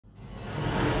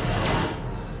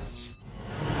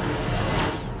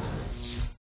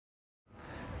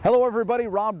Hello everybody,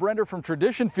 Rob Brender from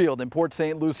Tradition Field in Port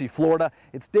St. Lucie, Florida.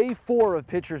 It's day 4 of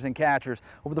pitchers and catchers.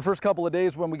 Over the first couple of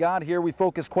days when we got here, we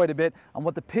focused quite a bit on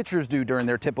what the pitchers do during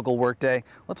their typical workday.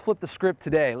 Let's flip the script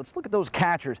today. Let's look at those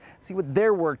catchers, see what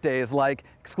their workday is like,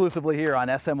 exclusively here on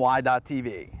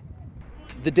SMY.TV.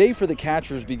 The day for the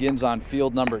catchers begins on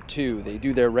field number 2. They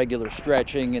do their regular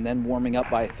stretching and then warming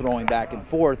up by throwing back and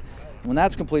forth. When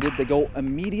that's completed, they go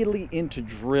immediately into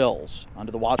drills.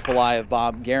 Under the watchful eye of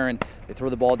Bob Guerin, they throw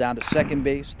the ball down to second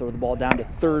base, throw the ball down to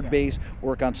third base,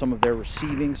 work on some of their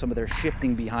receiving, some of their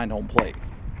shifting behind home plate.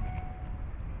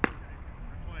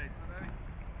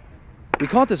 We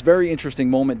caught this very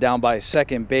interesting moment down by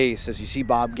second base as you see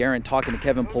Bob Guerin talking to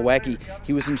Kevin Plawecki.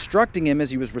 He was instructing him as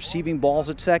he was receiving balls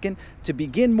at second to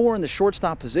begin more in the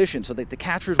shortstop position so that the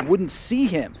catchers wouldn't see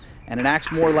him, and it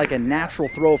acts more like a natural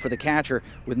throw for the catcher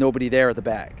with nobody there at the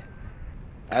bag.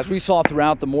 As we saw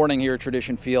throughout the morning here at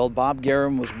Tradition Field, Bob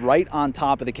Guerin was right on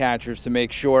top of the catchers to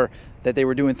make sure that they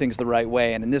were doing things the right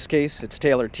way, and in this case, it's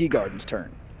Taylor Teagarden's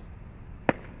turn.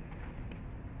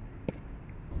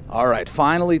 All right,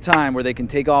 finally time where they can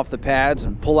take off the pads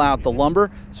and pull out the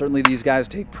lumber. Certainly these guys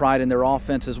take pride in their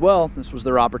offense as well. This was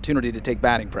their opportunity to take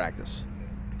batting practice.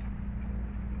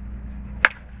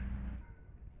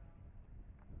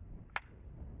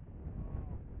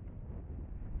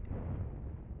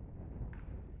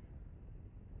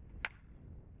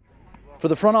 For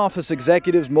the front office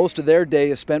executives, most of their day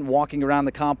is spent walking around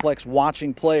the complex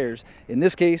watching players. In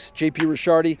this case, J.P.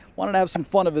 Ricciardi wanted to have some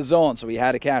fun of his own, so he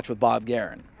had a catch with Bob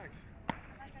Guerin.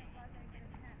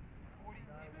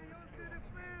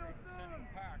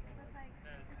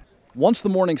 Once the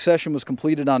morning session was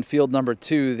completed on field number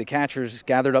 2, the catchers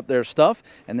gathered up their stuff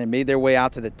and they made their way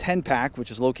out to the 10-pack,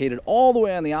 which is located all the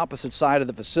way on the opposite side of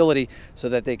the facility so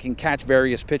that they can catch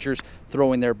various pitchers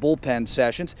throwing their bullpen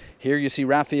sessions. Here you see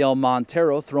Rafael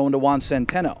Montero throwing to Juan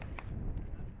Centeno.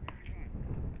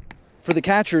 For the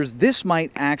catchers, this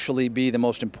might actually be the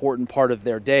most important part of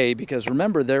their day because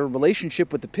remember, their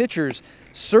relationship with the pitchers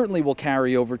certainly will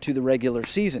carry over to the regular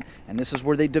season. And this is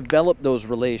where they develop those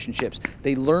relationships.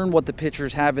 They learn what the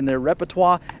pitchers have in their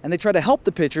repertoire and they try to help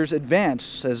the pitchers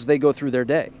advance as they go through their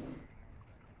day.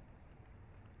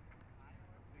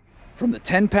 From the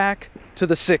 10-pack to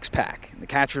the 6-pack, the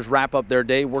catchers wrap up their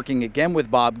day working again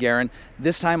with Bob Guerin,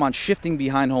 this time on shifting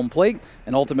behind home plate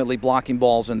and ultimately blocking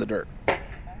balls in the dirt.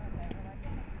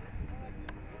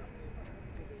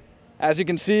 As you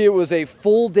can see, it was a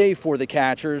full day for the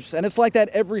catchers, and it's like that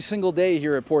every single day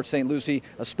here at Port St. Lucie,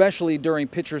 especially during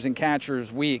Pitchers and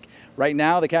Catchers Week. Right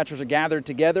now, the catchers are gathered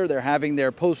together. They're having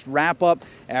their post wrap-up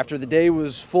after the day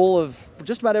was full of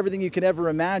just about everything you could ever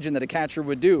imagine that a catcher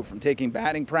would do, from taking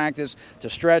batting practice to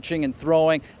stretching and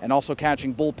throwing, and also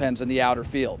catching bullpens in the outer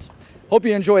fields. Hope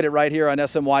you enjoyed it right here on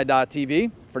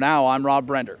SMY.TV. For now, I'm Rob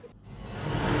Brender.